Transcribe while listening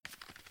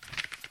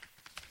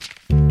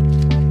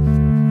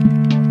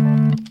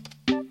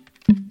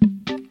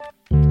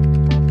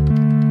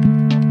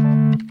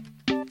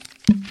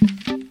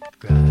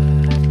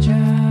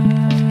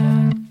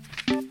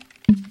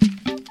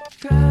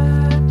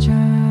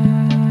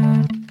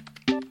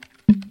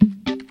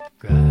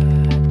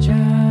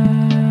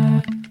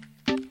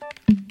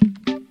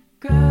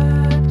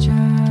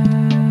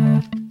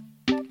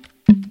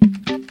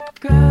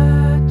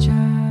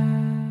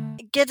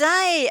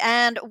G'day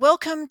and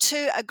welcome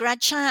to a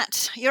Grad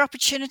Chat, your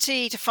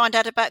opportunity to find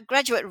out about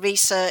graduate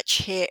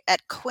research here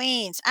at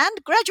Queen's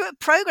and graduate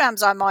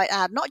programs, I might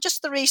add, not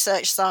just the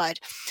research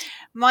side.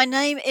 My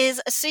name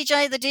is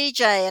CJ the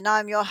DJ and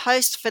I'm your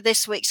host for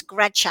this week's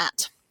Grad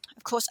Chat.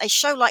 Of course, a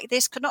show like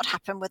this could not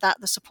happen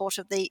without the support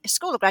of the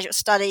School of Graduate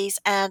Studies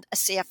and a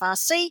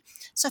CFRC,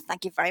 so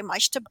thank you very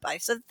much to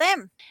both of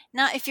them.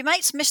 Now, if your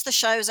mates miss the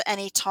shows at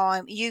any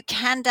time, you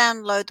can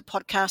download the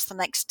podcast the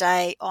next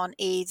day on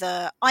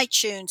either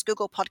iTunes,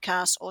 Google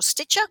Podcasts, or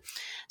Stitcher,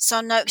 so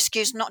no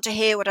excuse not to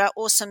hear what our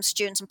awesome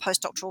students and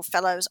postdoctoral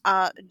fellows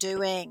are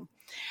doing.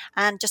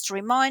 And just a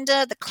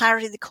reminder, the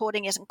clarity of the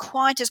recording isn't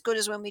quite as good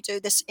as when we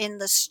do this in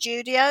the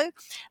studio,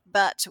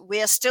 but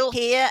we're still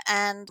here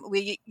and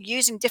we're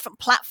using different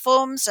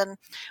platforms, and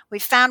we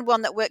found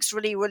one that works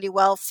really, really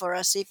well for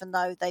us, even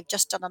though they've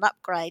just done an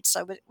upgrade.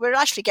 So we're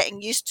actually getting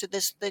used to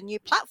the new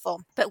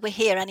platform, but we're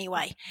here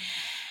anyway.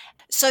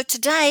 So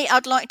today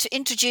I'd like to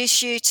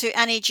introduce you to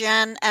Annie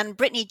Jan and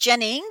Brittany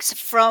Jennings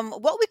from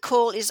what we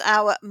call is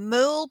our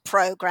MERL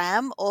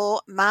program,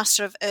 or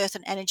Master of Earth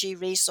and Energy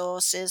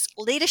Resources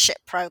Leadership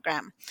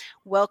Program.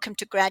 Welcome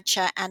to Grad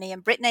Chat, Annie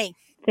and Brittany.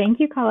 Thank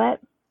you, Colette.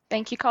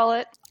 Thank you,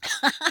 Colette.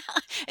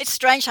 It's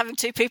strange having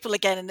two people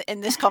again in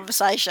this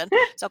conversation.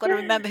 So I've got to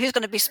remember who's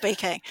going to be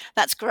speaking.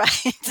 That's great.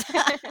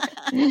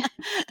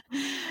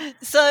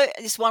 So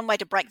it's one way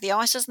to break the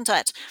ice, isn't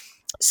it?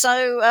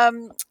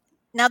 So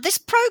now this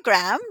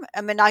program,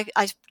 I mean, I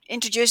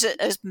introduce it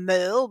as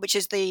MERL, which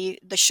is the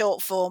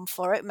short form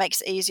for it. It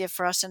makes it easier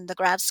for us in the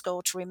grad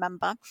school to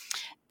remember.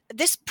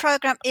 This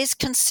program is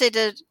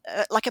considered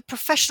like a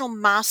professional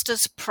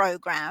master's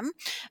program.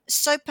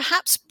 So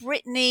perhaps,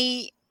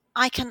 Brittany,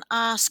 I can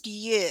ask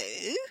you,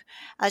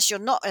 as you're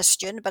not a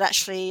student, but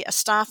actually a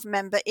staff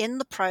member in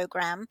the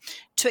program,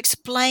 to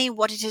explain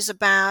what it is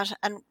about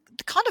and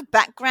the kind of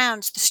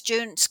backgrounds the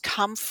students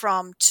come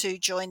from to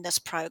join this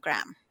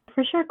program.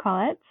 For sure,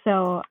 Colette.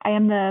 So I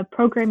am the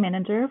program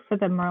manager for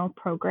the MERL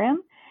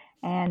program.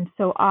 And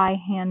so I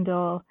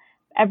handle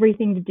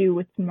everything to do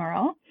with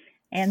MERL.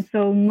 And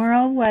so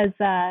MERL was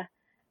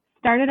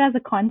started as a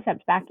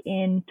concept back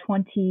in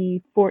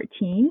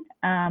 2014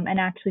 and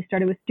actually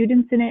started with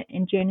students in it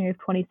in January of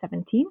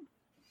 2017.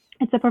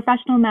 It's a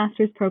professional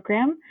master's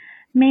program,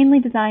 mainly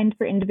designed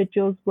for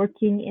individuals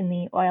working in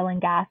the oil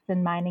and gas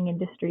and mining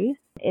industries.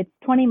 It's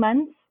 20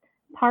 months,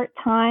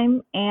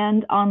 part-time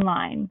and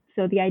online.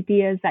 So the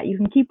idea is that you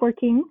can keep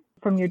working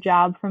from your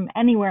job from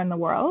anywhere in the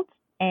world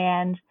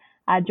and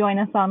join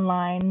us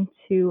online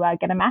to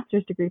get a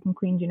master's degree from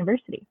Queen's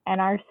University.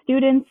 And our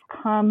students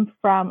come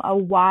from a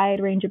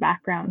wide range of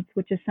backgrounds,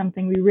 which is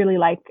something we really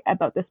like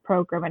about this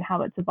program and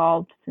how it's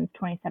evolved since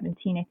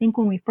 2017. I think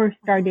when we first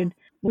started,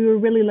 we were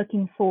really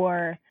looking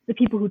for the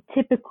people who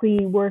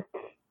typically work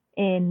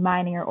in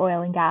mining or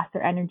oil and gas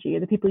or energy, or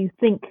the people you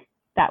think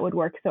that would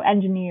work, so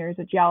engineers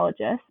or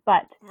geologists.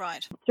 But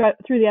right.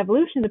 Through the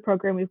evolution of the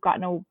program, we've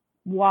gotten a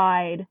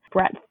wide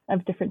breadth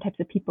of different types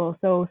of people.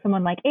 So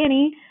someone like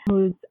Annie,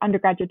 whose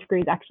undergraduate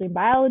degree is actually in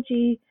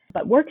biology,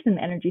 but works in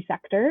the energy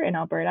sector in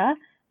Alberta.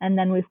 And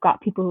then we've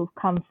got people who've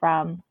come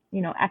from,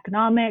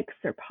 economics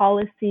or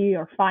policy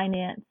or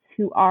finance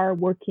who are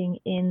working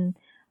in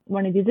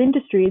one of these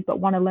industries, but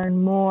want to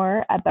learn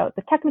more about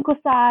the technical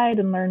side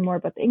and learn more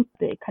about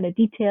the kind of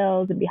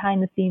details and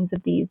behind the scenes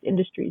of these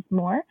industries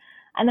more.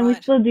 And then we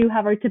still do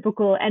have our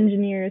typical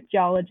engineers,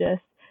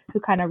 geologists who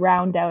kind of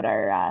round out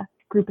our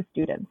group of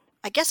students.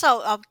 I guess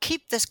I'll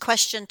keep this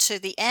question to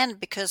the end,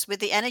 because with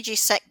the energy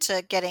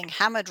sector getting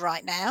hammered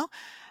right now,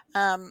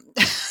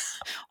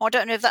 I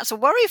don't know if that's a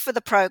worry for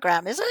the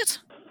program, is it?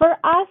 For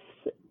us,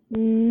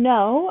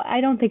 no,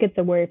 I don't think it's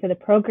a worry for the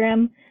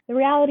program. The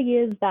reality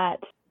is that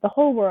the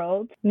whole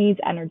world needs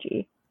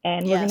energy,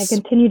 and we're going to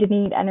continue to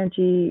need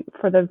energy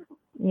for the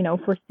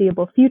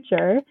foreseeable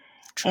future.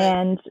 True.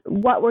 And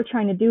what we're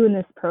trying to do in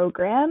this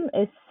program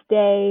is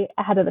stay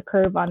ahead of the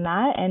curve on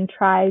that and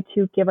try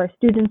to give our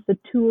students the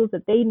tools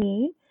that they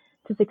need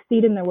to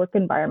succeed in their work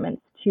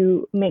environments,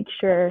 to make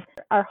sure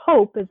our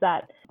hope is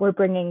that we're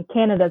bringing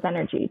Canada's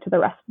energy to the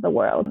rest of the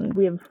world. And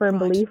we have a firm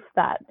belief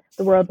that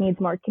the world needs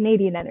more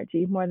Canadian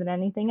energy more than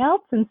anything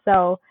else. And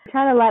so we're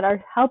trying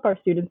to help our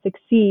students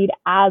succeed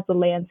as the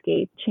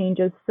landscape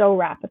changes so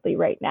rapidly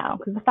right now.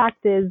 Because the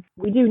fact is,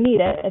 we do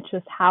need it. It's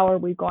just how are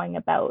we going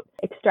about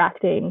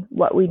extracting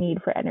what we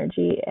need for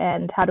energy,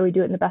 and how do we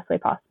do it in the best way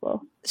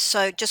possible?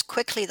 So just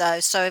quickly though,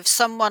 so if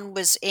someone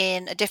was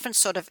in a different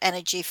sort of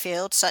energy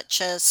field,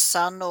 such as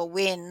sun or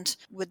wind,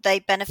 would they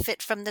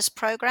benefit from this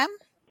program?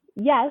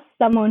 Yes,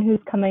 someone who's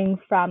coming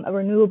from a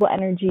renewable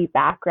energy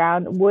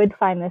background would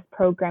find this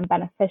program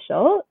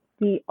beneficial.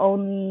 The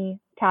only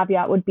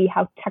caveat would be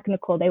how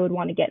technical they would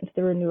want to get into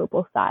the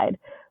renewable side.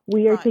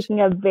 We are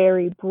taking a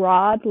very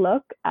broad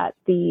look at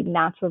the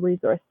natural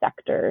resource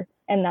sector,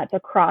 and that's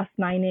across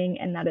mining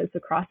and that is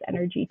across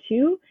energy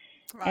too.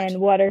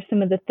 And what are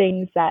some of the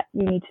things that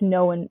you need to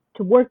know and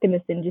to work in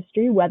this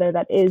industry, whether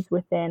that is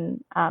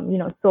within,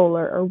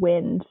 solar or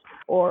wind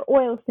or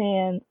oil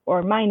sands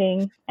or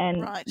mining,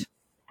 and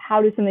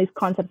how do some of these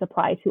concepts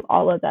apply to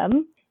all of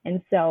them?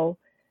 And so,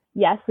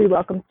 yes, we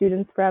welcome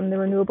students from the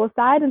renewable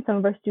side, and some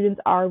of our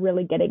students are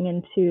really getting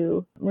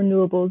into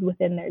renewables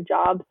within their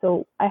job.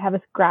 So I have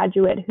a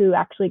graduate who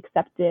actually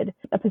accepted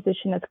a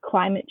position as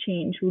climate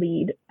change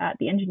lead at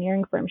the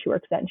engineering firm she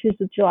works at. And she's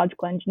a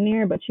geological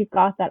engineer, but she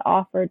got that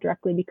offer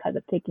directly because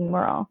of taking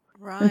Merle.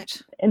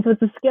 Right. And so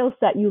it's a skill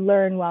set you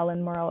learn while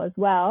in Merle as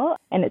well.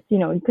 And it's,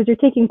 because you're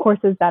taking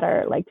courses that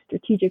are like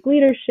strategic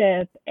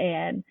leadership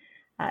and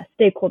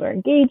stakeholder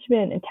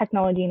engagement and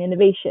technology and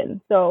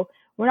innovation. So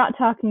we're not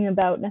talking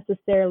about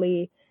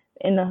necessarily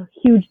in a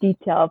huge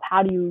detail of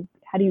how do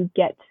you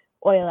get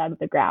oil out of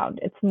the ground.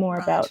 It's more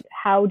about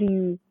how do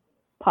you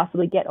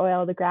possibly get oil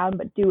out of the ground,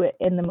 but do it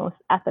in the most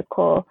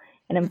ethical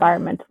and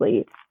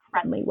environmentally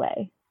friendly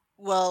way.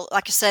 Well,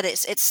 like I said,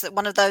 it's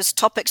one of those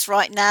topics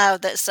right now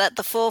that's at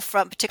the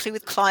forefront, particularly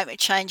with climate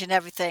change and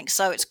everything.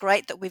 So it's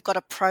great that we've got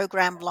a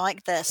program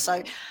like this.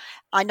 So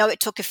I know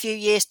it took a few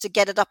years to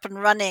get it up and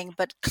running,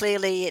 but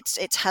clearly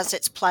it has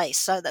its place.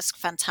 So that's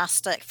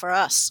fantastic for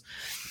us.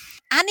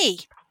 Annie,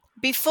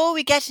 before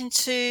we get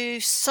into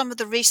some of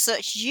the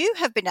research you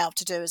have been able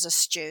to do as a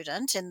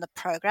student in the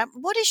program,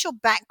 what is your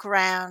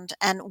background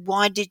and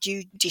why did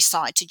you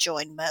decide to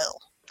join Merle?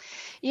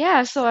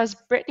 Yeah, so as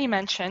Brittany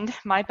mentioned,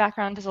 my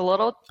background is a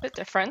little bit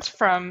different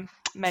from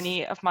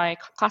many of my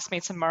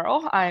classmates in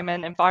Merle. I'm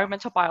an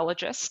environmental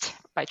biologist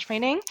by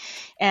training,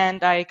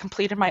 and I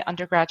completed my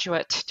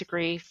undergraduate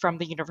degree from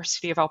the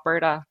University of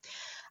Alberta.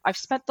 I've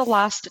spent the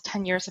last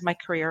 10 years of my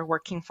career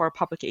working for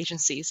public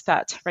agencies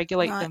that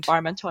regulate the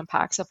environmental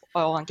impacts of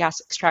oil and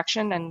gas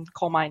extraction and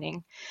coal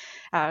mining.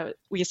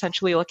 We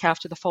essentially look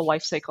after the full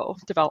life cycle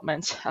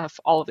development of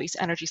all of these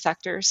energy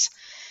sectors.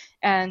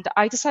 And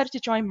I decided to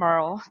join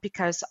Merle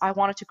because I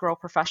wanted to grow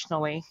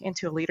professionally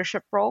into a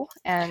leadership role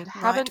and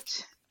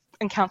haven't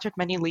encountered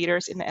many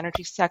leaders in the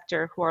energy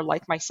sector who are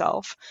like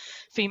myself,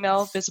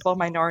 female, visible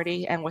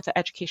minority, and with an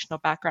educational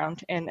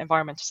background in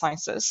environmental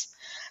sciences.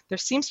 There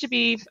seems to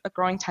be a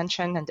growing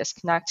tension and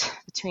disconnect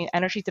between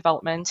energy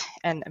development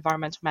and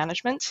environmental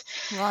management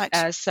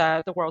as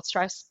the world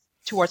strives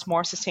towards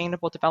more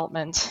sustainable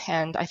development.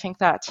 And I think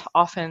that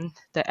often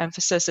the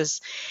emphasis is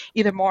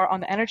either more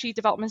on the energy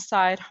development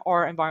side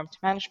or environmental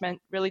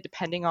management, really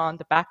depending on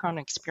the background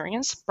and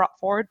experience brought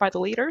forward by the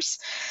leaders.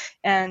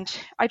 And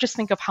I just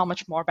think of how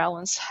much more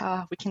balance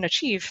we can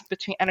achieve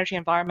between energy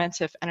and environment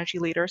if energy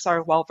leaders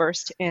are well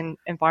versed in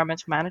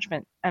environmental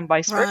management and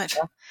vice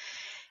versa.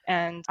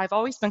 And I've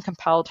always been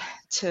compelled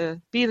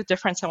to be the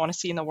difference I want to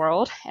see in the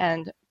world,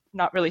 and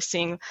not really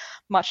seeing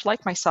much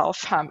like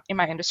myself in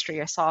my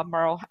industry. I saw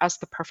Merle as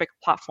the perfect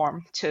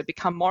platform to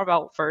become more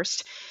well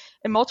versed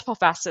in multiple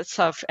facets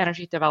of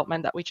energy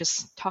development that we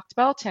just talked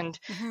about, and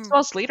as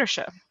well as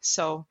leadership.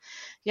 So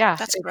yeah,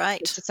 that's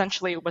great. It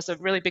essentially was a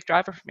really big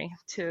driver for me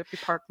to be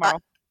part of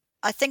Merle.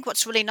 I think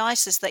what's really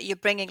nice is that you're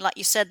bringing, like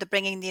you said, they're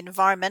bringing the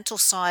environmental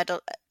side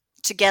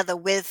together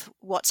with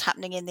what's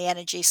happening in the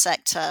energy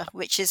sector,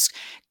 which is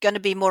going to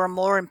be more and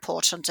more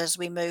important as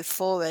we move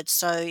forward.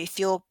 So if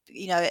you're,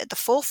 at the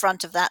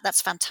forefront of that, that's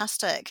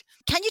fantastic.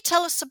 Can you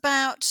tell us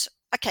about,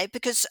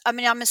 because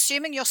I'm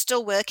assuming you're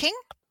still working?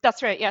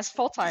 That's right. Yes.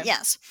 Full time.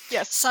 Yes.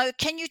 Yes. So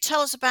can you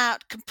tell us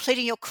about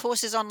completing your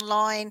courses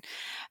online?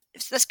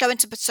 Let's go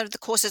into sort of the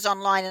courses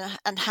online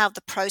and how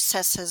the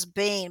process has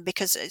been,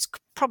 because it's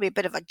probably a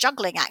bit of a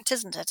juggling act,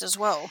 isn't it, as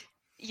well?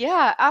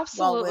 Yeah,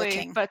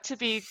 absolutely. But to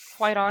be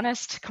quite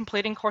honest,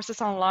 completing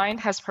courses online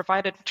has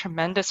provided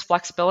tremendous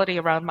flexibility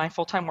around my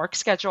full-time work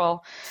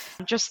schedule.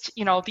 Just,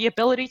 the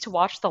ability to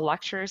watch the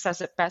lectures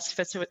as it best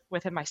fits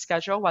within my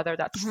schedule, whether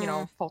that's,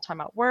 full-time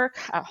at work,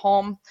 at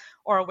home,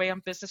 or away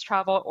on business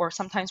travel, or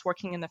sometimes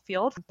working in the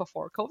field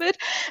before COVID,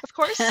 of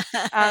course.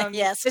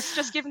 Yes. It's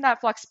just given that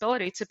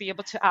flexibility to be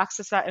able to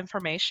access that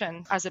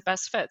information as it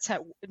best fits,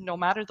 no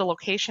matter the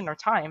location or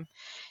time.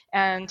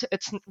 And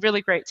it's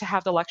really great to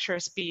have the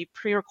lectures be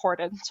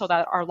pre-recorded so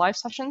that our live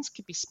sessions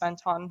could be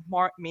spent on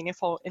more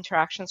meaningful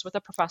interactions with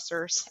the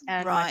professors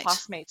and my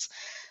classmates,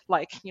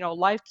 like,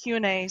 live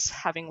Q&As,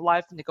 having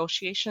live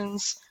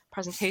negotiations,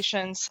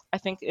 presentations. I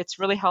think it's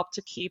really helped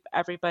to keep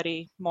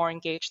everybody more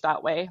engaged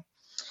that way.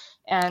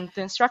 And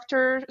the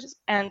instructors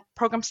and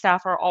program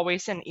staff are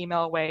always in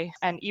email away.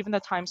 And even the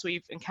times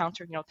we've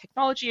encountered,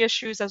 technology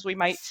issues as we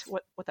might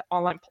with the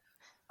online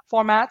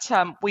format,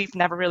 we've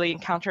never really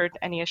encountered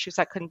any issues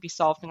that couldn't be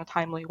solved in a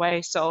timely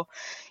way. So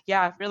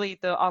yeah, really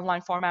the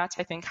online format,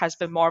 I think, has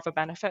been more of a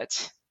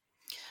benefit.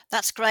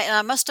 That's great. And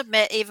I must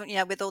admit, even,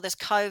 with all this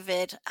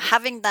COVID,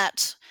 having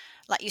that,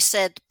 like you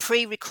said,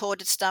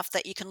 pre-recorded stuff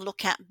that you can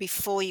look at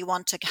before you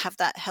want to have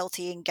that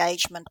healthy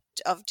engagement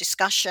of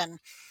discussion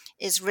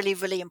is really,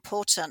 really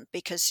important,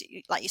 because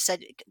like you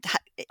said,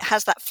 it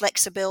has that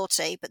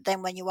flexibility, but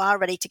then when you are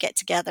ready to get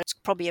together, it's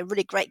probably a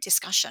really great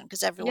discussion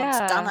because everyone's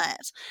done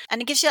it.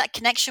 And it gives you that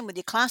connection with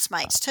your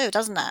classmates too,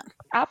 doesn't it?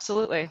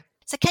 Absolutely.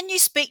 So can you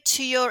speak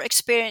to your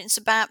experience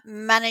about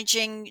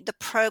managing the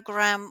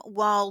program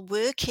while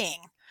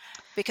working?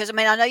 Because,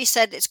 I know you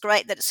said it's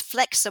great that it's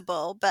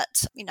flexible,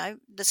 but,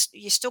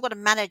 you still got to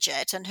manage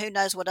it, and who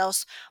knows what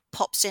else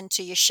pops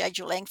into your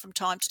scheduling from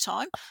time to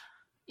time.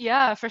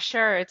 Yeah, for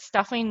sure. It's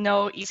definitely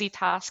no easy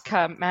task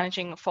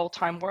managing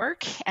full-time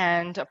work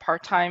and a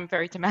part-time,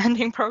 very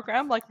demanding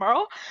program like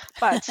Merle.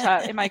 But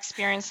in my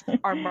experience,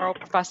 our Merle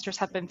professors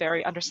have been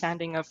very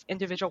understanding of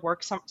individual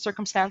work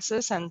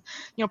circumstances and,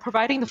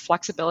 providing the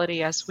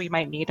flexibility as we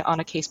might need on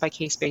a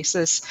case-by-case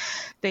basis.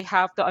 They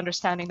have the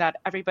understanding that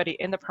everybody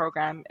in the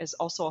program is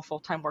also a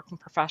full-time working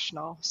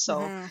professional.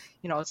 So, Hmm.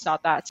 it's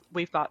not that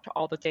we've got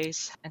all the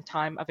days and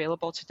time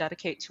available to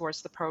dedicate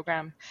towards the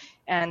program.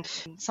 And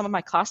some of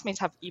my classmates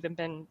have even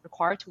been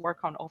required to work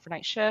on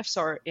overnight shifts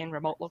or in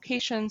remote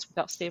locations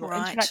without stable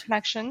internet Right.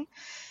 connection.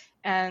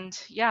 And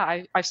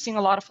yeah, I've seen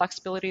a lot of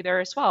flexibility there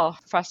as well.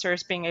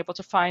 Professors being able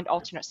to find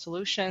alternate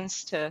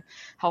solutions to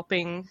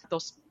helping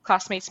those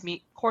classmates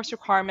meet course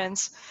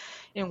requirements.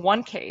 In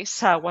one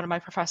case, one of my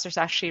professors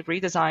actually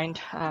redesigned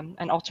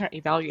an alternate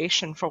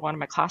evaluation for one of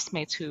my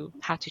classmates who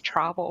had to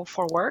travel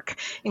for work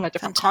in a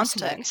different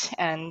Fantastic. continent.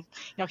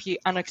 And he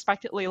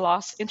unexpectedly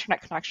lost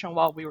internet connection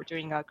while we were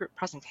doing a group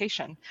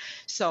presentation.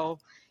 So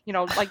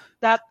like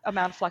that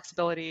amount of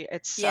flexibility,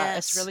 it's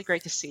Yes. really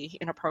great to see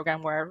in a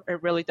program where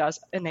it really does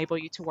enable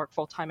you to work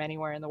full time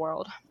anywhere in the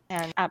world.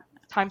 And at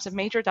times of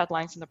major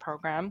deadlines in the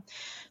program,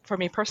 for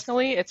me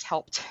personally, it's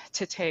helped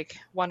to take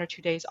 1 or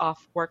 2 days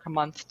off work a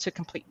month to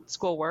complete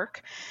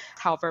schoolwork.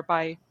 However,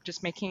 by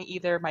just making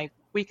either my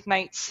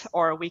weeknights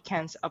or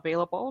weekends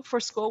available for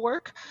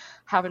schoolwork,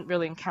 haven't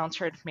really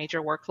encountered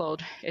major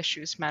workload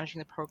issues managing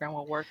the program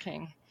while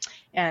working.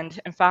 And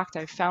in fact,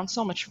 I've found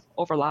so much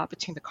overlap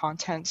between the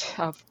content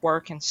of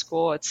work and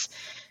school. It's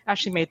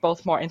actually made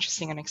both more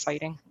interesting and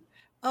exciting.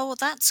 Oh, well,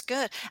 that's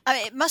good. I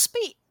mean, it must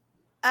be.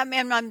 I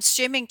mean, I'm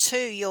assuming too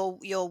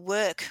your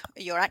work,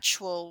 your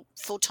actual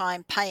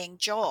full-time paying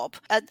job.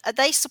 Are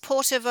they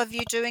supportive of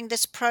you doing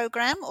this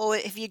program, or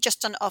have you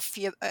just done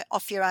it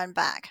off your own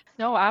back?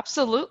 No,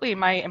 absolutely.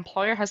 My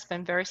employer has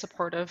been very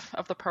supportive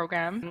of the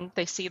program.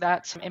 They see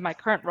that in my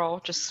current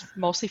role, just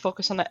mostly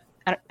focused on the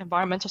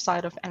environmental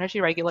side of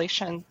energy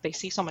regulation. They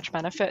see so much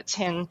benefit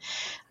in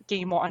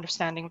gain more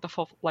understanding of the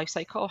full life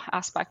cycle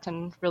aspect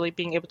and really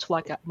being able to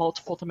look at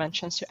multiple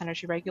dimensions to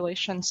energy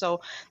regulation. So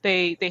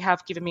they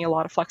have given me a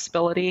lot of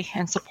flexibility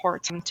and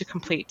support to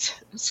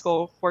complete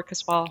school work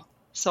as well.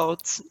 So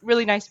it's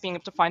really nice being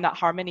able to find that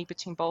harmony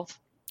between both.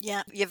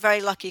 Yeah, you're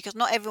very lucky because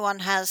not everyone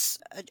has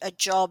a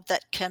job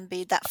that can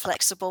be that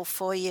flexible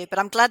for you. But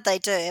I'm glad they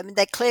do. I mean,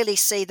 they clearly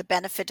see the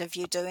benefit of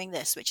you doing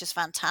this, which is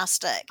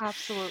fantastic.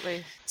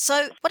 Absolutely.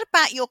 So, what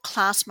about your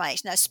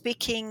classmates? Now,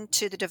 speaking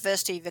to the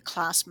diversity of your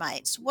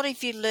classmates, what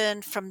have you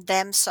learned from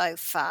them so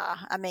far?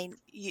 I mean,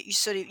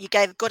 you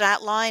gave a good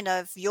outline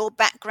of your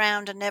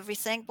background and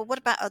everything, but what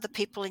about other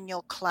people in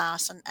your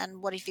class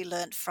and what have you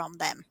learned from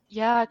them?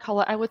 Yeah,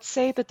 Colin, I would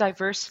say the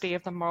diversity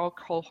of the moral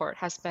cohort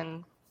has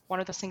been one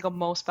of the single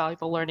most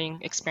valuable learning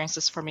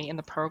experiences for me in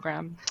the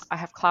program. I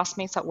have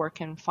classmates that work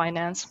in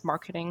finance,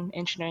 marketing,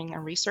 engineering,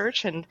 and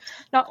research, and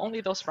not only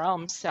those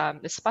realms,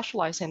 they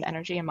specialize in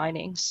energy and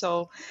mining.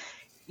 So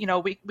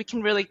we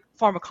can really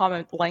form a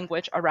common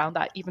language around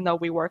that, even though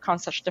we work on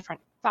such different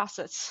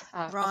facets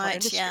of our Right,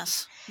 industry.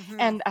 yes. Hmm.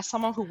 And as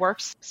someone who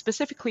works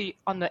specifically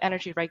on the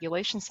energy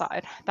regulation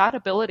side, that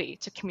ability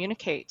to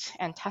communicate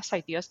and test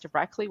ideas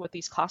directly with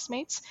these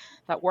classmates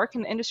that work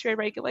in the industry I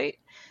regulate,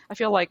 I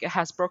feel like it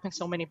has broken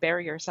so many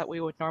barriers that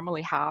we would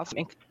normally have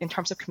in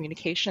terms of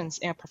communications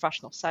in a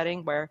professional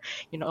setting where,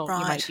 you might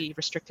Right. be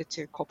restricted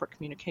to corporate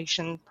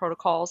communication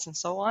protocols and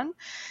so on.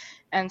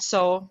 And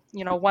so,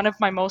 one of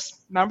my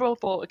most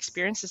memorable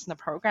experiences in the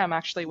program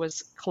actually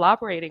was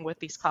collaborating with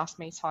these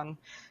classmates on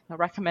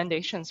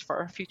recommendations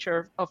for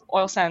future of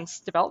oil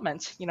sands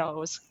development. It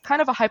was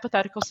kind of a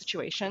hypothetical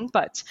situation,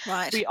 but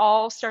Right. we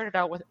all started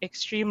out with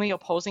extremely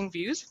opposing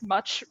views,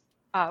 much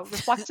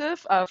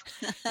reflective of,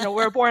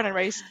 we're born and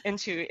raised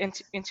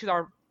into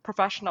our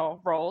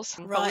professional roles,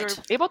 but we were Right.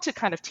 able to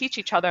kind of teach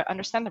each other,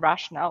 understand the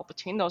rationale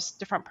between those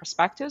different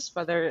perspectives,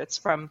 whether it's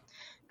from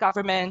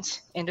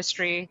government,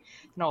 industry,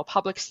 a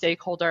public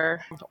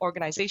stakeholder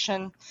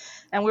organization.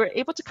 And we were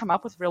able to come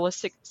up with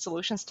realistic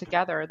solutions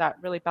together that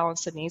really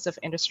balance the needs of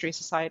industry,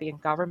 society,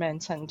 and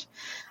government. And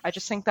I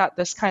just think that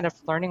this kind of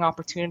learning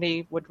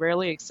opportunity would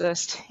rarely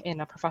exist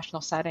in a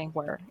professional setting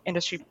where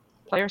industry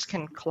players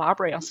can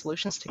collaborate on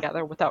solutions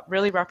together without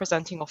really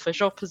representing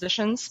official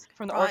positions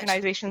from the Right.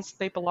 organizations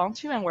they belong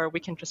to, and where we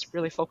can just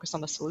really focus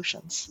on the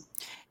solutions.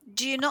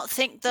 Do you not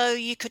think, though,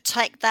 you could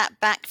take that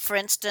back, for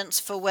instance,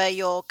 for where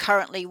you're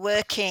currently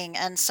working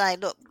and say,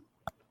 look,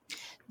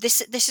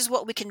 this is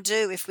what we can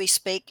do if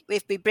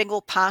we bring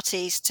all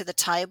parties to the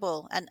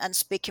table and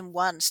speak in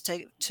once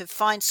to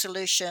find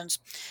solutions,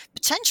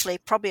 potentially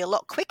probably a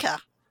lot quicker,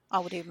 I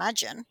would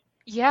imagine.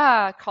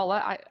 Yeah,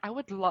 Colette, I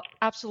would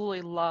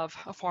absolutely love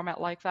a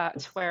format like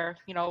that where,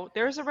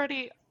 there's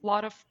already a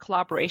lot of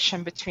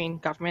collaboration between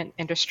government,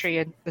 industry,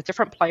 and the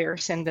different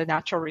players in the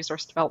natural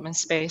resource development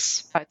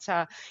space. But,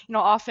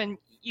 often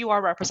you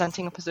are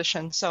representing a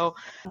position. So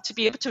to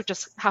be able to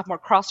just have more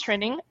cross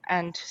training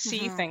and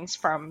see Hmm. things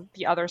from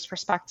the other's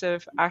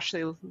perspective,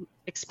 actually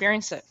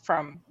experience it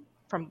from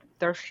from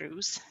their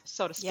shoes,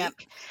 so to Yep.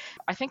 speak,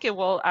 I think it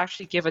will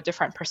actually give a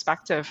different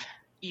perspective,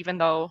 even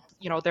though,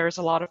 there's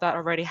a lot of that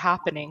already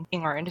happening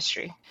in our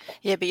industry.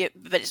 Yeah,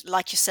 but it's,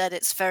 like you said,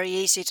 it's very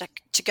easy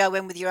to go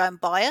in with your own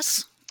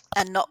bias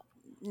and not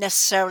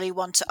necessarily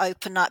want to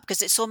open up,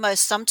 because it's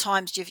almost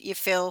sometimes you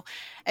feel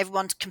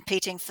everyone's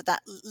competing for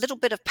that little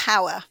bit of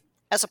power,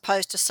 as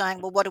opposed to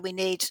saying, well, what do we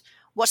need?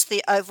 What's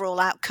the overall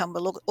outcome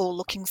we're all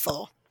looking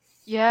for?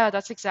 Yeah,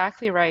 that's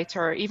exactly right.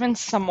 Or even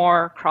some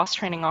more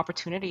cross-training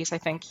opportunities. I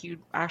think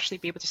you'd actually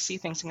be able to see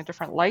things in a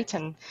different light.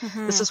 And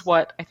this is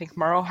what I think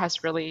Merle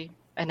has really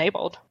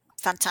enabled.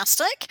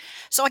 Fantastic.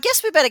 So I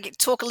guess we better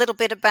talk a little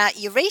bit about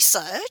your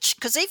research,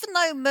 because even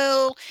though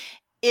Merle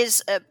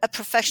is a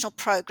professional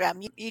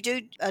program, you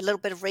do a little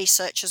bit of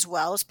research as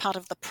well as part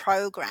of the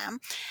program.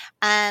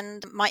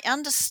 And my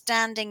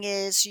understanding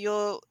is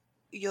you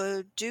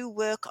do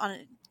work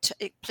on,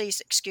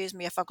 please excuse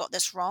me if I got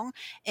this wrong,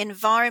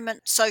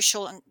 environment,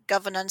 social and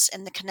governance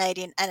in the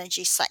Canadian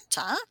energy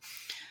sector,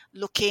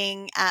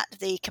 looking at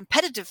the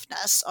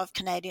competitiveness of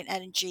Canadian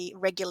energy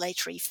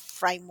regulatory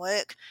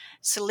framework,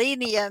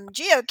 selenium,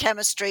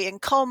 geochemistry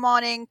and coal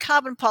mining,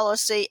 carbon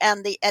policy,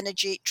 and the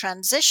energy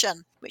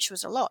transition, which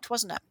was a lot,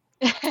 wasn't it?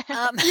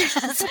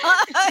 So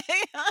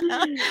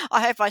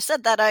I hope I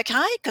said that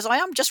okay, because I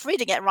am just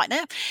reading it right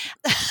now.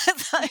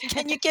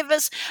 Can you give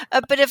us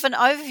a bit of an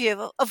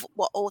overview of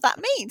what all that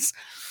means?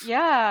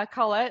 Yeah,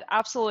 Colette,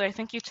 absolutely. I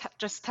think you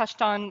just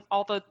touched on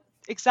all the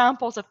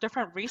examples of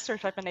different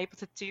research I've been able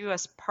to do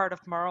as part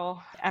of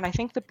Merle. And I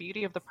think the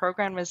beauty of the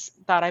program is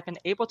that I've been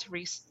able to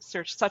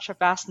research such a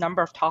vast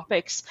number of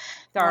topics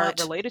that are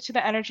related to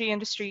the energy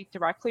industry,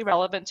 directly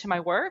relevant to my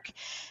work.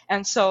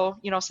 And so,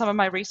 some of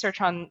my research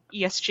on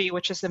ESG,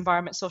 which is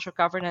environment, social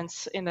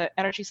governance in the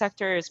energy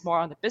sector, is more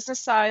on the business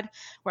side,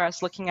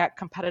 whereas looking at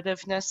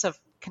competitiveness of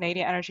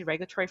Canadian energy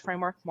regulatory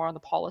framework, more on the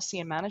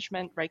policy and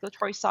management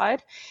regulatory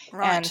side.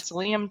 And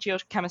selenium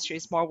geochemistry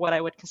is more what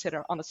I would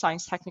consider on the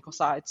science technical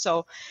side.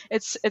 So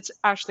it's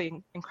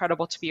actually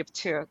incredible to be able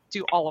to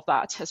do all of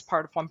that as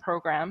part of one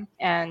program.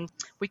 And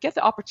we get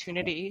the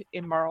opportunity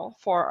in Merle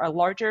for a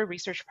larger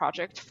research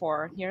project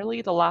for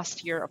nearly the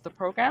last year of the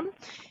program.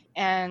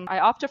 And I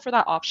opted for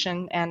that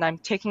option, and I'm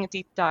taking a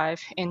deep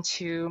dive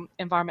into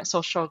environment,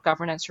 social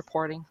governance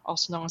reporting,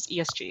 also known as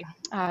ESG,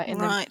 in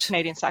the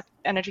Canadian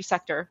energy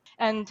sector.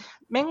 And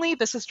mainly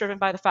this is driven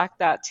by the fact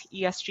that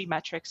ESG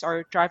metrics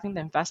are driving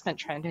the investment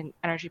trend in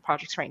energy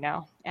projects right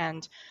now.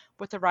 And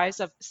with the rise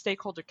of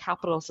stakeholder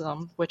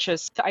capitalism, which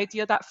is the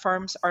idea that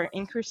firms are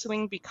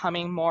increasingly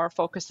becoming more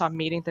focused on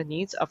meeting the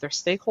needs of their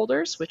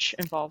stakeholders, which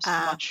involves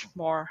much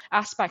more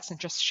aspects than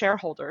just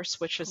shareholders,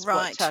 which is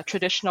what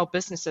traditional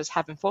businesses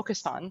have been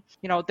focused on.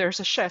 There's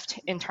a shift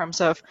in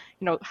terms of,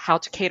 how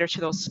to cater to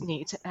those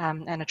needs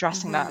and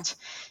addressing that.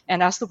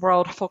 And as the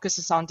world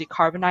focuses on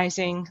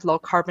decarbonizing, low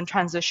carbon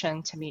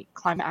transition to meet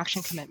climate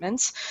action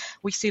commitments,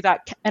 we see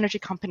that energy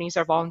companies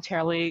are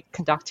voluntarily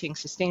conducting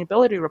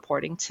sustainability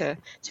reporting to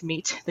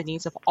meet the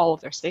needs of all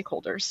of their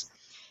stakeholders.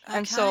 Okay.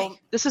 And so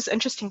this is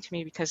interesting to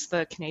me because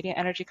the Canadian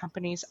energy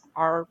companies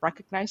are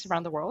recognized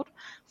around the world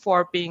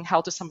for being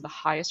held to some of the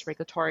highest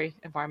regulatory,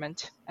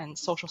 environment, and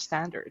social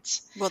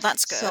standards. Well,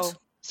 that's good.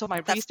 So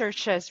my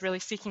research is really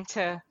seeking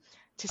to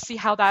see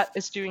how that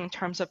is doing in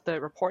terms of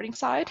the reporting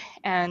side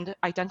and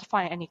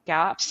identifying any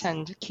gaps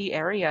and key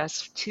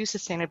areas to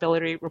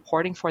sustainability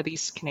reporting for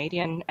these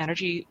Canadian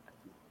energy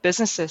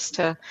businesses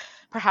to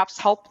perhaps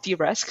help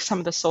de-risk some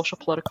of the social,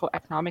 political,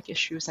 economic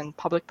issues and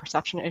public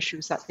perception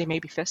issues that they may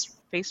be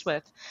faced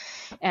with.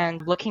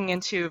 And looking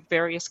into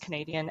various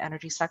Canadian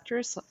energy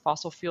sectors,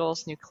 fossil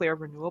fuels, nuclear,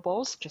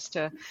 renewables, just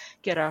to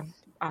get a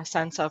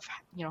sense of,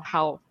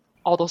 how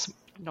all those,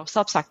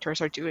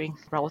 subsectors are doing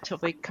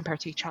relatively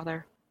compared to each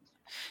other.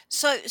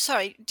 So,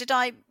 sorry, did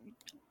I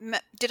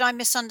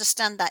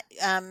misunderstand that?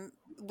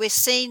 We're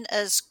seen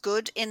as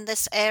good in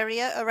this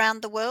area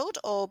around the world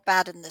or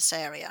bad in this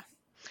area?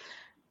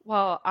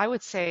 Well, I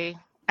would say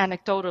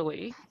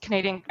anecdotally,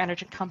 Canadian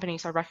energy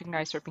companies are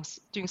recognized for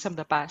doing some of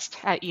the best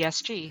at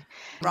ESG.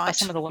 But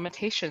some of the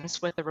limitations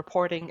with the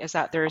reporting is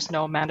that there is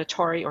no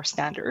mandatory or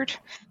standard.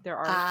 There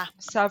are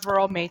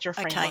several major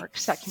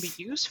frameworks that can be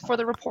used for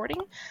the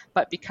reporting,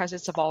 but because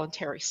it's a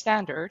voluntary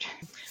standard,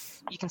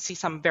 you can see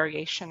some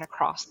variation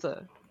across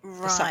the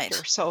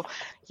sector. So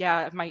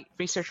yeah, my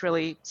research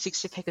really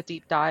seeks to take a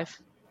deep dive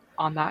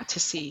on that to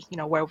see,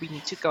 where we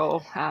need to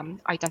go,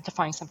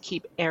 identifying some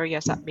key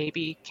areas that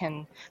maybe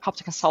can help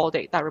to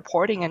consolidate that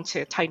reporting and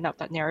to tighten up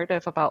that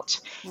narrative about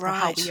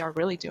how we are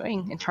really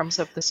doing in terms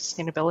of the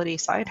sustainability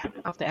side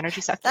of the energy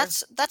sector.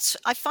 That's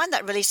I find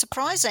that really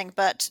surprising,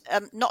 but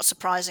not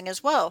surprising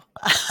as well,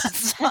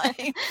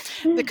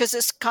 because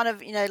it's kind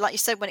of, like you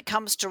said, when it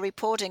comes to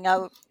reporting,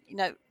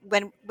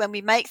 when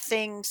we make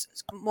things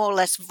more or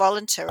less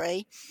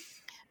voluntary,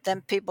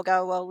 then people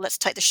go, well, let's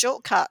take the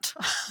shortcut.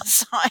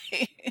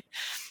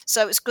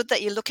 So it's good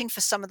that you're looking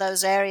for some of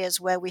those areas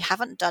where we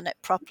haven't done it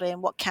properly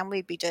and what can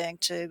we be doing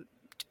to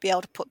be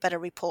able to put better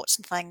reports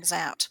and things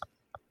out.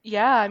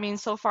 Yeah, I mean,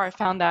 so far I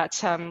found that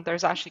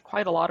there's actually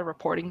quite a lot of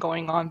reporting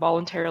going on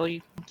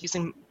voluntarily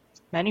using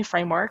many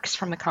frameworks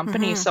from the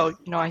company. So,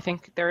 I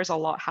think there is a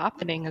lot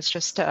happening. It's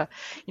just,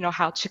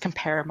 how to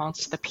compare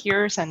amongst the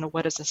peers and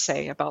what does it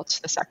say about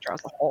the sector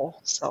as a whole.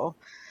 So,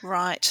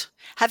 right.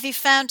 Have you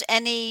found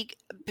any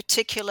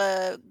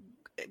particular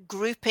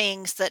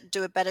groupings that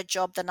do a better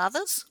job than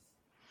others?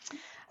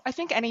 I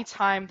think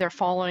anytime they're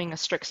following a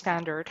strict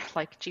standard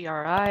like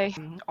GRI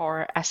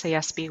or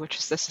SASB, which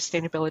is the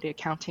Sustainability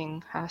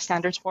Accounting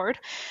Standards Board,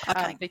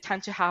 Okay. they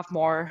tend to have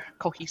more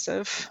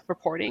cohesive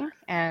reporting,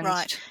 and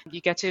Right. you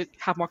get to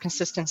have more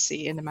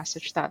consistency in the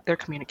message that they're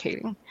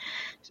communicating.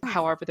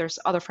 However, there's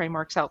other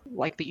frameworks out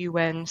like the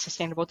UN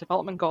Sustainable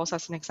Development Goals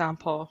as an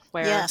example,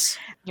 where Yes.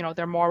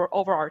 they're more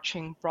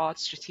overarching, broad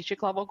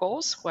strategic level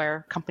goals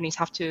where companies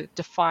have to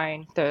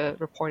define the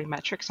reporting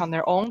metrics on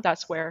their own.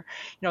 That's where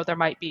there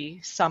might be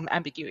some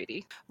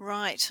ambiguity.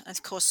 Right.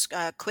 Of course,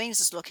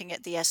 Queen's is looking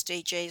at the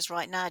SDGs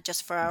right now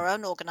just for our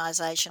own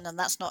organisation, and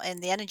that's not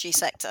in the energy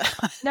sector.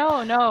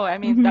 No, I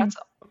mean, that's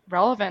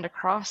relevant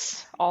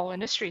across all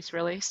industries,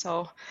 really.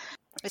 So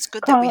it's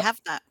good that we have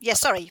that. Yeah,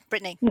 sorry,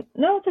 Brittany.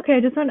 No, it's okay.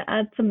 I just want to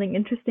add something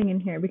interesting in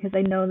here because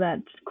I know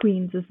that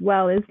Queen's as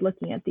well is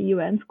looking at the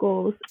UN's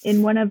goals.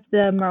 In one of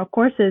the Merle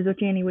courses,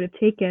 which Annie would have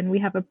taken, we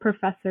have a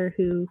professor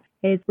who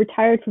is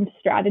retired from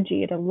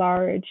strategy at a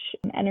large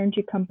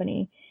energy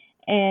company.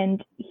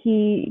 And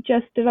he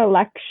just did a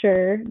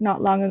lecture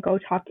not long ago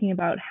talking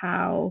about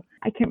how,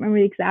 I can't remember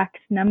the exact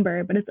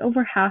number, but it's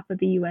over half of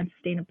the UN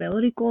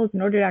sustainability goals.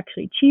 In order to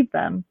actually achieve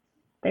them,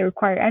 they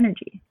require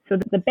energy. So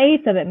the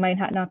base of it might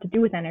have not to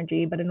do with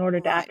energy, but in order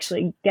to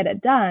actually get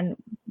it done,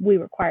 we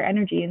require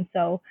energy. And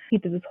so he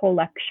did this whole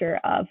lecture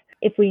of,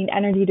 if we need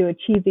energy to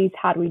achieve these,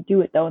 how do we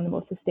do it though in the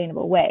most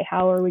sustainable way?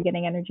 How are we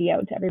getting energy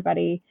out to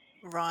everybody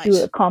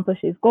to accomplish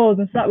these goals?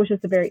 And so that was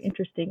just a very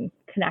interesting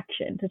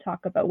connection to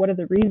talk about what are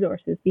the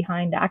resources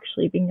behind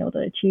actually being able to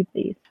achieve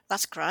these.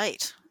 That's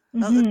great.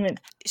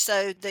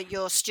 So that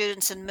your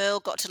students in Merle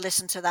got to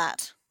listen to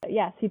that.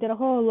 Yes, he did a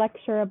whole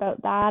lecture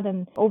about that,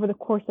 and over the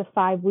course of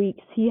 5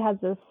 weeks, he has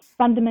this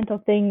fundamental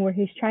thing where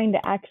he's trying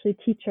to actually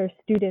teach our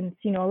students,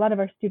 a lot of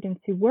our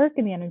students who work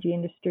in the energy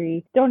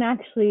industry don't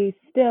actually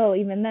still,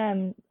 even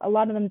them, a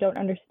lot of them don't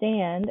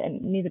understand,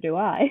 and neither do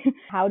I,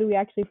 how do we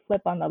actually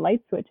flip on the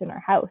light switch in our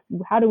house?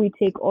 How do we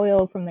take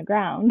oil from the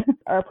ground,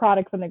 or a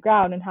product from the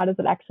ground, and how does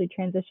it actually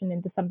transition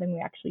into something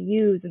we actually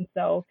use? And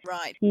so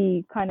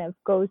he kind of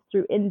goes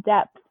through in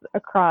depth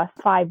across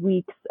 5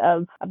 weeks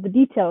of the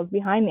details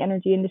behind the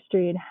energy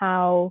industry and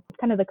how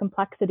kind of the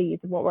complexities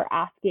of what we're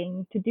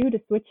asking to do to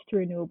switch to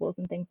renewables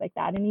and things like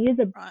that. And he is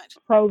a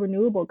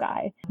pro-renewable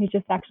guy. He's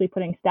just actually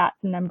putting stats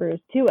and numbers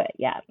to it.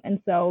 Yeah.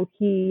 And so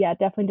he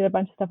definitely did a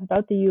bunch of stuff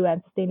about the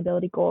UN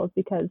sustainability goals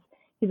because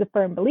he's a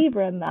firm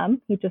believer in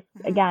them. He just,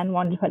 again,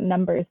 wanted to put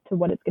numbers to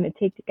what it's going to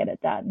take to get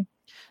it done.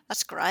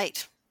 That's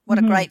great. What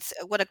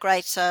a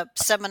great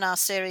seminar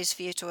series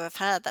for you to have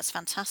had. That's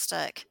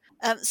fantastic.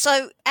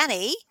 So,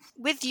 Annie,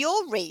 with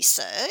your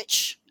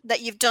research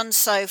that you've done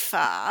so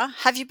far,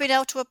 have you been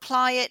able to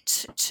apply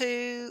it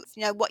to,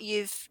 what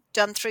you've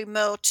done through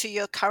Merle to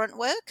your current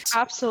work?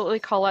 Absolutely,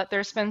 Colette.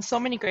 There's been so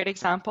many great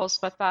examples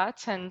with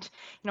that. And,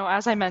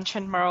 as I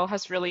mentioned, Merle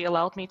has really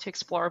allowed me to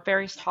explore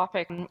various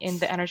topics in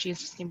the energy and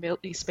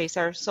sustainability space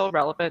that are so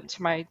relevant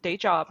to my day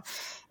job.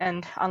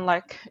 And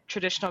unlike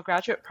traditional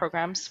graduate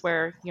programs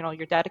where,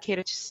 you're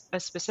dedicated to a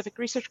specific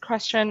research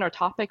question or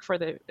topic for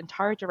the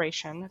entire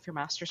duration of your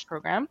master's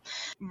program,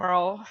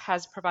 Merle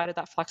has provided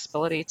that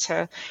flexibility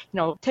to,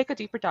 take a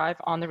deeper dive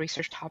on the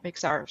research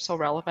topics that are so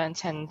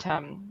relevant and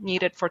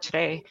needed for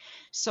today.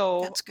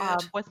 So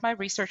with my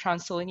research on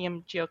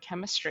selenium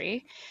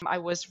geochemistry, I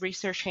was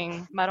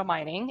researching metal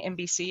mining in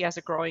BC as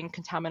a growing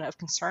contaminant of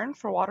concern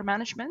for water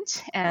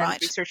management and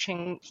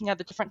researching the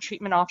different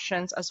treatment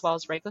options as well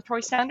as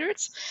regulatory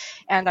standards.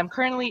 And I'm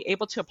currently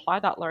able to apply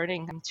that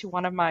learning to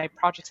one of my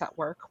projects at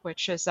work,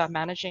 which is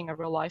managing a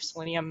real-life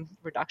selenium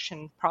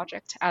reduction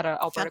project at an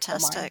Alberta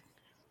coal mine.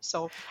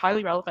 So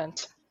highly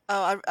relevant.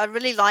 Oh, I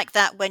really like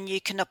that when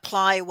you can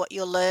apply what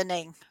you're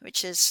learning,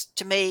 which is,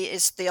 to me,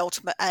 is the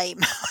ultimate aim.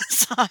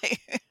 So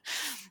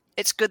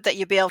it's good that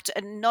you'll be able to,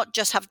 and not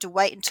just have to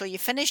wait until you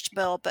finished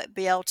Merle, but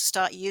be able to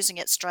start using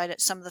it straight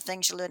at some of the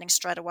things you're learning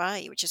straight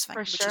away, which is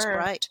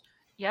great.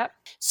 Yep.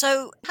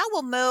 So how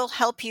will Merle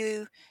help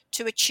you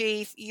to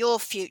achieve your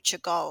future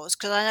goals?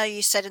 Because I know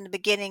you said in the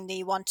beginning that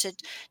you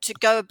wanted to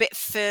go a bit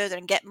further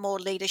and get more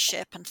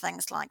leadership and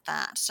things like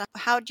that. So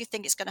how do you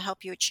think it's going to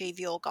help you achieve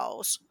your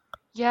goals?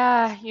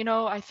 Yeah,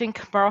 I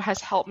think Merle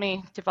has helped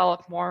me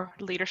develop more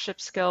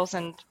leadership skills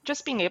and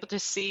just being able to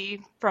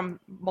see from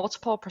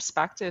multiple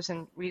perspectives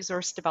and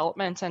resource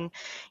development. And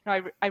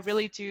I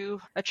really do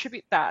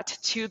attribute that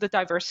to the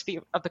diversity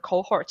of the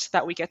cohorts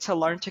that we get to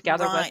learn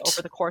together with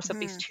over the course of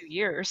these 2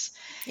 years.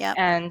 Yep.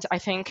 And I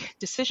think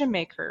decision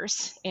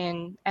makers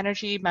in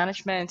energy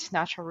management,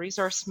 natural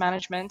resource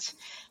management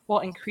will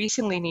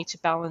increasingly need to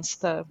balance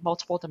the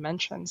multiple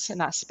dimensions in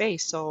that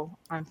space. So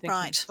I'm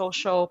thinking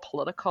social,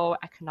 political,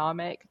 economic,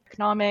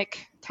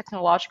 economic,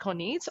 technological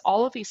needs,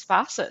 all of these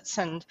facets.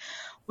 And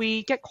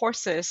we get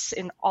courses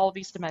in all of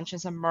these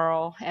dimensions in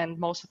Merle, and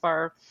most of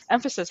our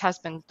emphasis has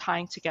been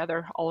tying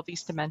together all of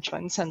these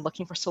dimensions and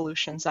looking for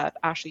solutions that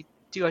actually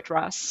do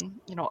address,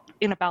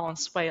 in a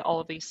balanced way, all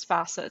of these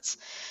facets.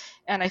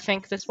 And I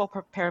think this will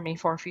prepare me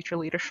for a future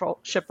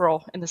leadership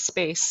role in the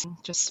space,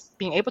 just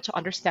being able to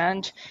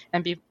understand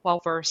and be well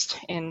versed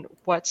in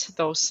what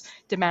those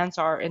demands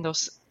are in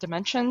those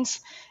dimensions,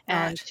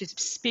 and Right. to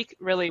speak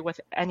really with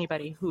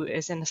anybody who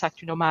is in the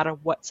sector, no matter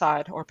what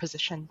side or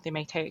position they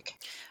may take.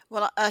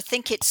 Well, I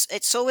think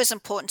it's always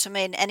important to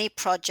me in any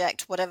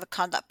project, whatever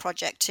kind that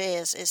project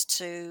is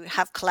to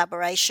have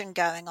collaboration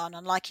going on.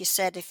 And like you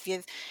said, if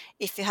you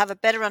have a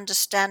better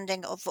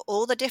understanding of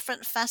all the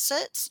different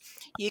facets,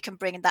 you can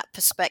bring that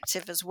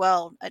perspective as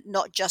well.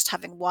 Not just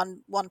having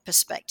one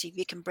perspective.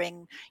 You can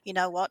bring, you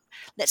know what,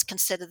 let's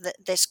consider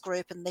this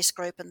group and this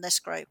group and this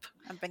group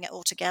and bring it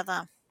all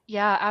together.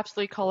 Yeah,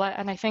 absolutely, Colette.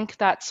 And I think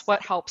that's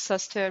what helps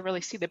us to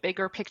really see the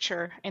bigger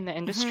picture in the Hmm.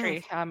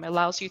 industry.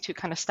 Allows you to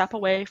kind of step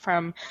away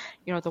from,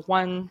 the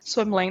one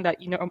swim lane that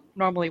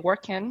normally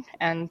work in,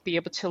 and be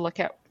able to look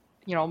at,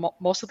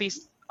 most of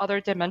these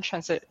other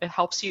dimensions. It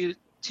helps you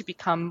to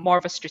become more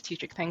of a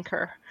strategic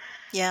thinker.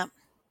 Yeah.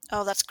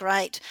 Oh, that's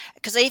great.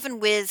 Because even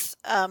with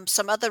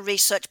some other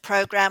research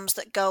programs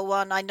that go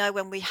on, I know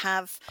when we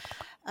have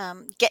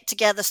get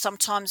together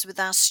sometimes with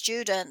our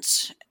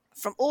students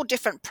from all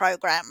different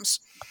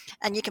programs,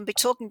 and you can be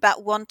talking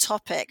about one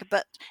topic,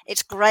 but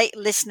it's great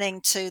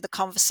listening to the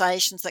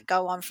conversations that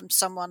go on from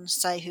someone,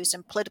 say, who's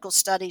in political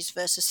studies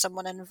versus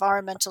someone in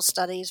environmental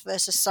studies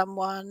versus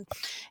someone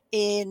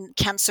in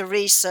cancer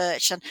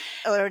research, and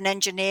or an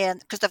engineer,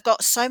 because they've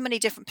got so many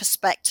different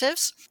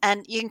perspectives,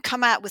 and you can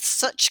come out with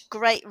such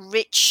great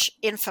rich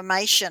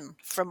information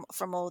from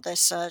all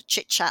this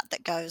chit chat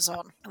that goes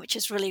on, which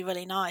is really,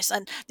 really nice.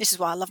 And this is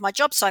why I love my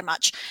job so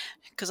much,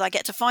 because I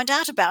get to find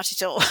out about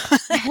it all.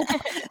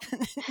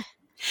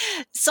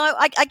 So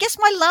I guess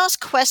my last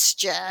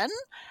question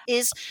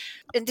is,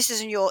 and this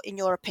is in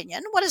your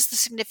opinion, what is the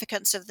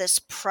significance of this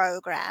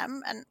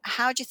program, and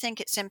how do you think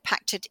it's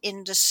impacted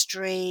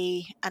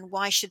industry, and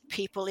why should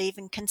people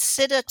even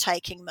consider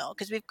taking Merle?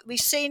 Because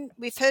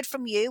we've heard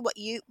from you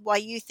why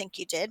you think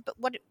you did, but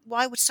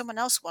why would someone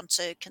else want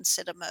to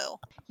consider Merle?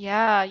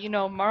 Yeah,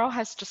 Merle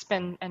has just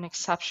been an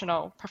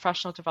exceptional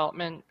professional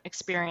development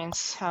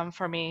experience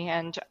for me.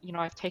 And,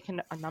 I've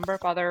taken a number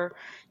of other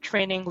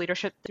training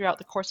leadership throughout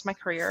the course of my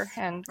career.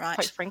 And quite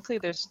Right. frankly,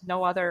 there's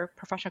no other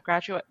professional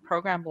graduate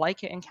program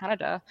like it in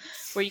Canada,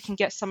 where you can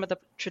get some of the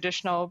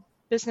traditional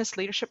business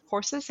leadership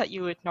courses that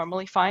you would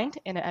normally find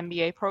in an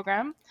MBA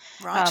program.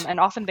 Right. And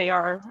often they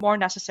are more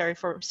necessary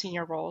for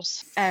senior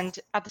roles. And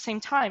at the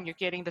same time, you're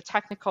getting the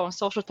technical and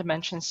social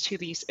dimensions to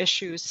these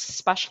issues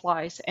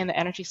specialized in the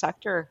energy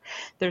sector.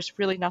 There's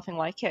really nothing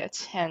like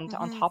it. And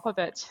on Hmm. top of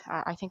it,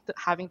 I think that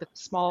having the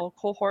small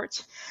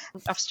cohort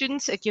of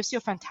students, it gives you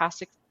a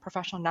fantastic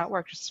professional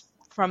network just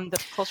from the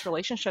close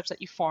relationships that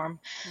you form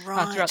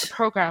throughout the Right.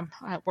 program,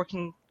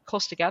 working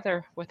close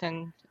together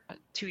within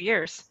 2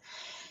 years.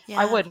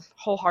 I Yeah. would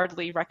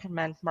wholeheartedly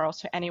recommend Merle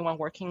to anyone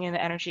working in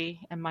the energy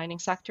and mining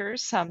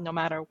sectors, no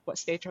matter what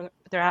stage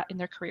they're at in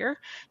their career,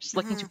 just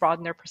looking to Hmm.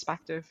 broaden their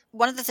perspective.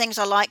 One of the things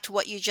I liked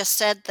what you just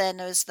said then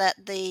is that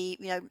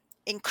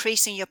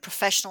increasing your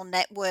professional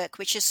network,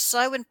 which is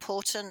so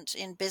important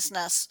in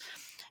business,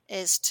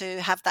 is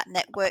to have that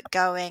network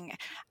going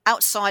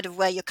outside of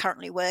where you're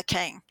currently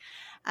working.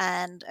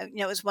 And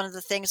it was one of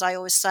the things I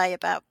always say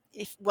about,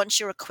 if once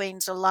you're a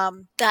Queen's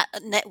alum, that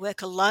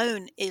network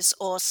alone is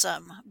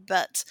awesome.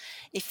 But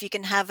if you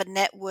can have a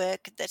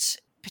network that's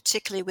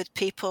particularly with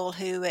people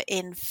who are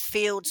in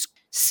fields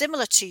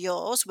similar to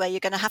yours, where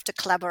you're going to have to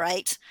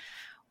collaborate,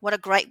 what a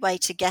great way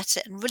to get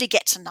it and really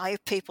get to know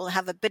people and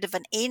have a bit of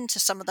an in to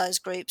some of those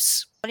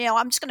groups.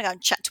 I'm just going to go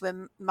and chat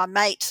to my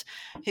mate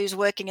who's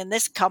working in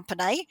this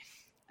company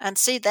and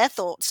see their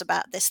thoughts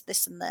about this,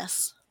 and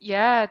this.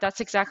 Yeah,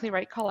 that's exactly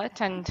right, Colette.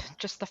 And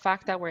just the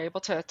fact that we're able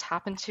to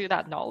tap into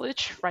that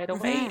knowledge right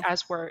away Hmm.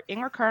 as we're in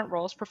our current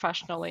roles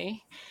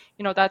professionally,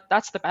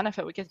 that's the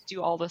benefit. We get to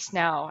do all this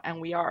now,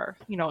 and we are,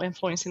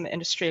 influencing the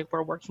industry.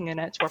 We're working in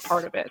it. We're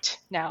part of it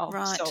now.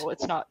 Right. So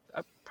it's not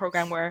a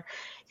program where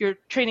you're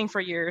training for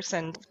years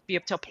and be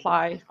able to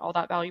apply all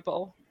that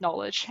valuable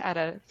knowledge at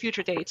a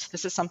future date.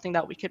 This is something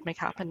that we could make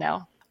happen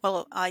now.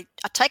 Well, I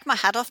take my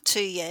hat off to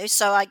you.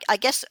 So I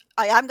guess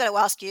I am going to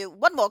ask you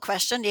one more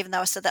question, even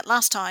though I said that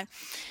last time.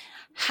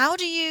 How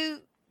do you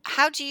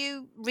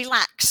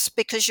relax,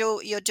 because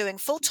you're doing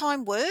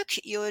full-time work,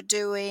 you're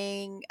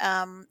doing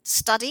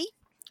study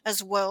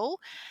as well?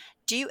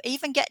 Do you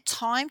even get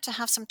time to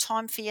have some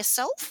time for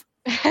yourself?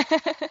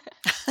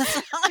 It's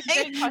a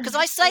great Because question,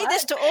 I say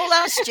this Colette. to all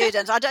our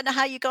students. I don't know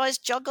how you guys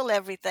juggle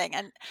everything,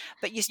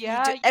 but you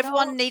Yeah, do.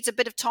 Everyone needs a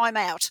bit of time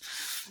out.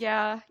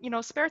 Yeah,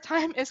 spare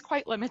time is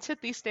quite limited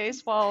these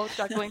days while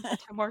juggling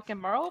full-time work in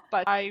Merle,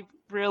 but I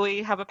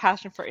really have a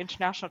passion for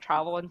international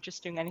travel and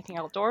just doing anything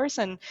outdoors.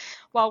 And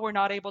while we're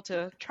not able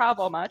to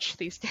travel much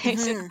these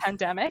days in the Hmm.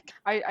 pandemic,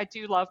 I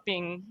do love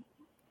being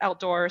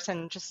outdoors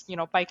and just,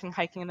 biking,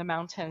 hiking in the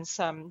mountains.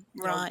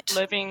 Right.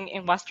 Living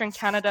in Western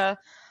Canada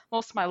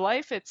most of my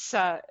life, it's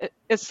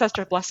such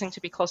a blessing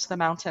to be close to the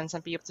mountains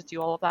and be able to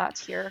do all of that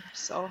here.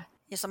 So.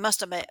 Yes, I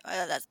must admit,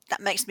 that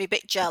makes me a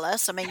bit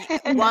jealous. I mean,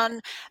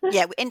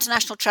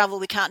 international travel,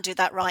 we can't do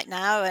that right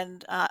now,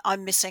 and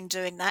I'm missing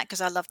doing that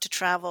because I love to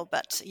travel.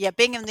 But yeah,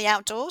 being in the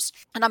outdoors,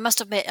 and I must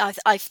admit,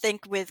 I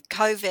think with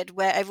COVID,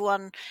 where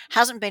everyone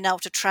hasn't been able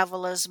to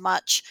travel as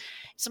much,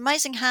 it's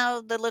amazing how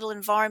the little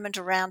environment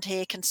around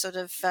here can sort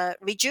of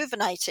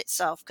rejuvenate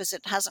itself because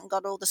it hasn't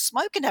got all the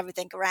smoke and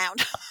everything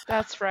around.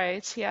 That's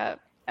right, yeah.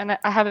 And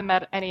I haven't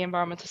met any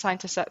environmental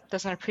scientist that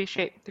doesn't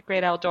appreciate the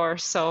great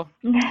outdoors. So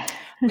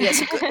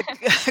yes, a good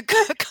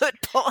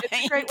point.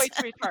 It's a great way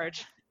to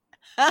recharge.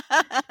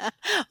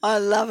 I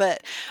love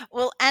it.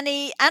 Well,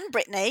 Annie and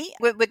Brittany,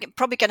 we're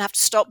probably going to have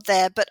to stop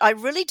there, but I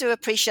really do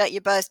appreciate you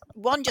both.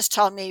 One, just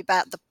telling me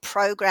about the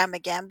program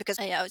again, because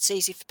it's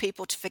easy for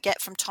people to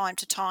forget from time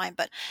to time,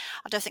 but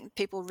I don't think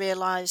people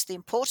realize the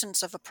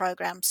importance of a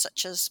program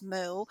such as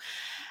MOOL.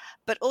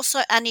 But also,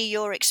 Annie,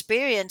 your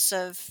experience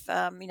of,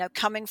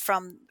 coming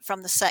from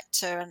the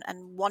sector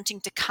and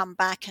wanting to come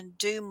back and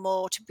do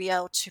more to be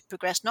able to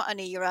progress not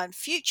only your own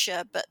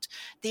future, but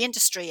the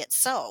industry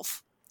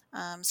itself.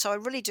 So I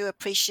really do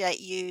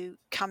appreciate you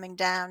coming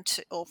on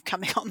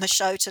the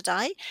show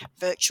today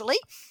virtually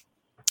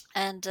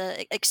and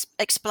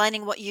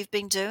explaining what you've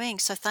been doing.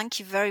 So thank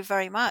you very,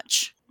 very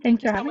much.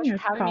 Thanks for having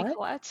us,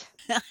 Colette.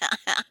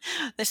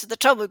 This is the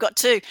trouble we've got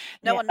too.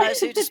 No one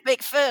knows who to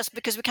speak first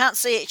because we can't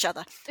see each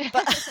other.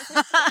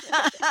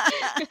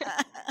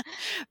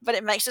 But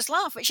it makes us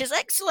laugh, which is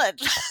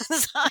excellent.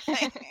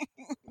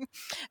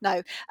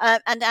 No.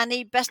 And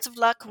Annie, best of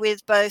luck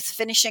with both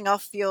finishing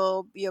off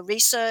your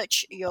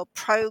research, your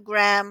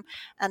program,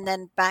 and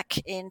then back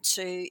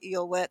into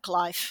your work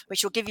life,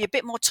 which will give you a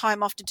bit more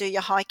time off to do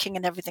your hiking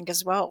and everything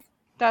as well.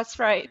 That's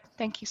right.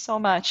 Thank you so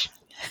much.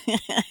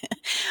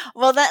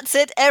 Well, that's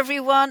it,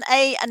 everyone.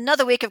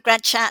 Another week of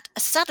Grad Chat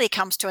sadly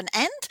comes to an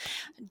end.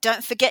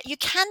 Don't forget you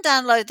can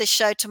download this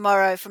show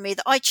tomorrow from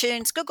either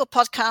iTunes, Google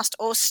Podcast,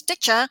 or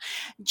Stitcher.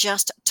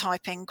 Just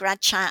type in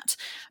Grad Chat.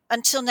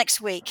 Until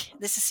next week,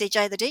 this is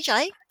CJ the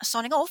DJ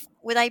signing off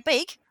with a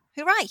big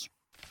hooray.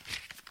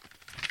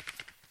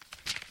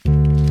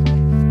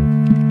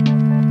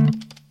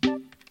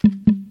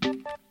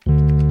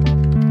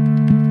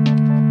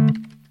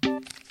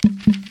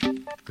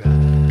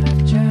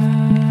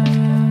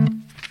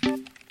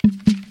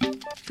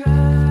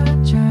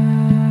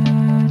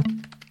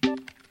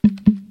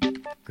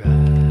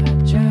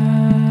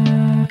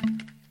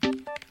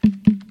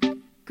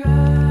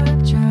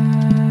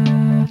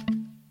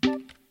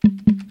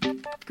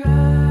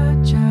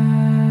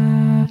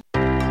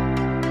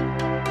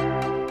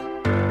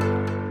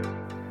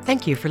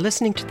 Thank you for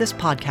listening to this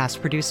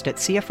podcast produced at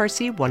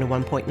CFRC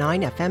 101.9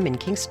 FM in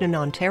Kingston,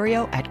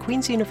 Ontario at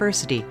Queen's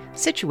University,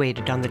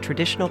 situated on the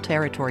traditional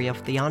territory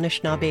of the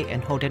Anishinaabe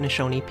and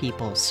Haudenosaunee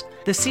peoples.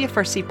 The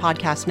CFRC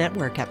Podcast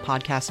Network at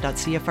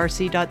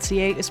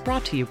podcast.cfrc.ca is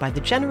brought to you by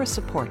the generous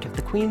support of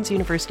the Queen's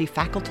University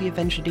Faculty of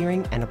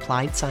Engineering and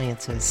Applied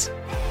Sciences.